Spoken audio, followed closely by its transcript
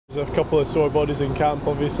There's a couple of sore bodies in camp,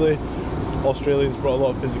 obviously. Australians brought a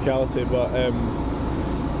lot of physicality, but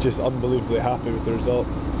just unbelievably happy with the result.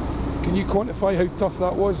 Can you quantify how tough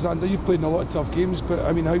that was, Zander? You've played in a lot of tough games, but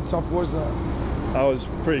I mean, how tough was that? I was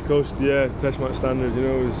pretty close to, test match standard. You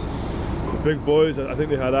know, it was the big boys. I think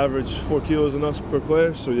they had average 4 kilos on us per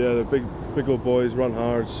player. So yeah, the big old boys run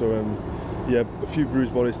hard. So yeah, a few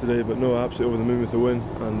bruised bodies today, but no, absolutely over the moon with the win,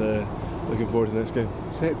 and looking forward to the next game.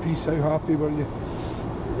 Set piece, how happy were you?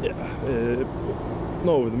 Yeah,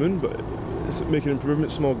 not over the moon, but it's making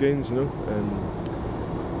improvements, small gains, you know.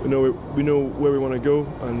 We know where we want to go,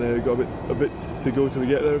 and we've got a bit to go till we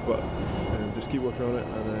get there, but just keep working on it,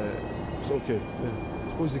 and it's okay. Yeah. I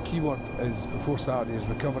suppose the key word is before Saturday is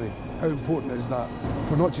recovery. How important is that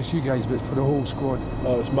for not just you guys, but for the whole squad?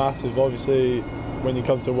 Oh, it's massive. Obviously, when you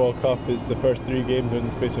come to a World Cup, it's the first 3 games within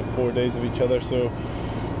the space of 4 days of each other. So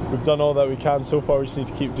we've done all that we can so far. We just need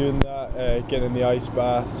to keep doing that, getting in the ice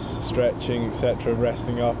baths, stretching, etc.,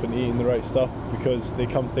 resting up and eating the right stuff, because they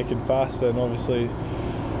come thick and fast, and obviously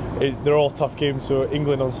they're all tough games. So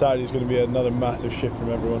England on Saturday is going to be another massive shift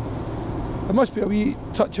from everyone. There must be a wee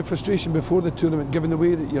touch of frustration before the tournament, given the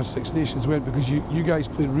way that your Six Nations went, because you guys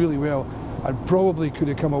played really well and probably could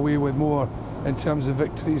have come away with more in terms of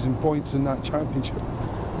victories and points in that championship.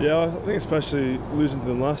 Yeah, I think especially losing to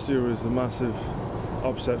them last year was a massive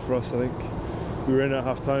upset for us. I think we were in at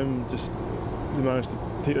half time, just we managed to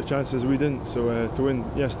take their chances, we didn't. So to win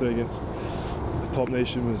yesterday against a top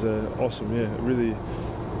nation was awesome. Yeah, really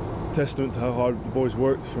testament to how hard the boys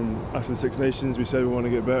worked. From after the Six Nations, we said we want to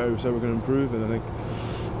get better, we said we're going to improve, and I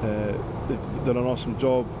think they've done an awesome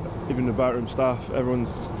job. Even the backroom staff,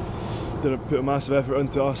 everyone's put a massive effort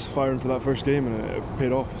into us firing for that first game, and it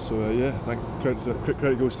paid off. So yeah,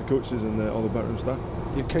 credit goes to coaches and all the backroom staff.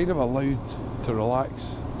 You're kind of allowed to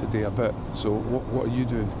relax today a bit, so what are you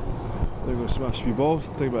doing? They're going to smash a few balls,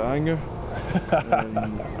 think about anger.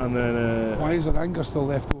 And then why is there anger still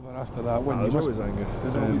left over after that win? There's always anger.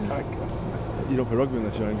 There's always anger. You don't play rugby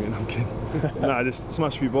unless you're angry. No, I'm kidding. Nah, just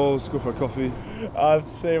smash a few balls, go for a coffee.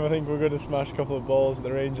 Same. I think we're going to smash a couple of balls at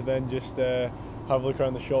the range, and then just have a look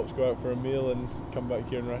around the shops, go out for a meal, and come back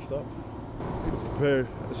here and rest up. As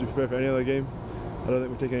we prepare for any other game, I don't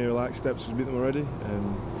think we're taking any relaxed steps to beat them already.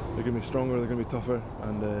 They're going to be stronger, they're going to be tougher,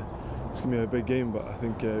 and it's going to be a big game. But I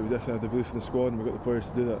think we definitely have the belief in the squad, and we've got the players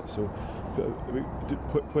to do that. So we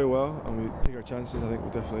play well, and we take our chances. I think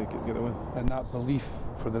we'll definitely get the win. And that belief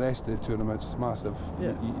for the rest of the tournament's massive.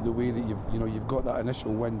 Yeah. The way that you've got that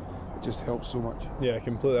initial win, it just helps so much. Yeah,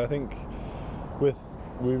 completely. I think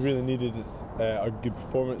we really needed a good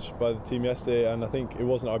performance by the team yesterday, and I think it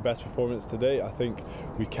wasn't our best performance today. I think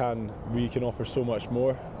we can offer so much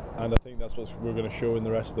more, and I think that's what we're going to show in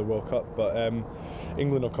the rest of the World Cup. But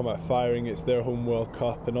England will come out firing. It's their home World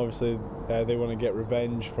Cup, and obviously they want to get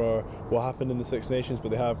revenge for what happened in the Six Nations,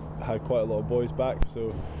 but they have had quite a lot of boys back,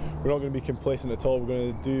 so we're not going to be complacent at all. We're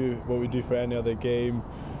going to do what we do for any other game,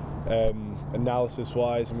 analysis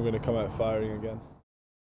wise, and we're going to come out firing again.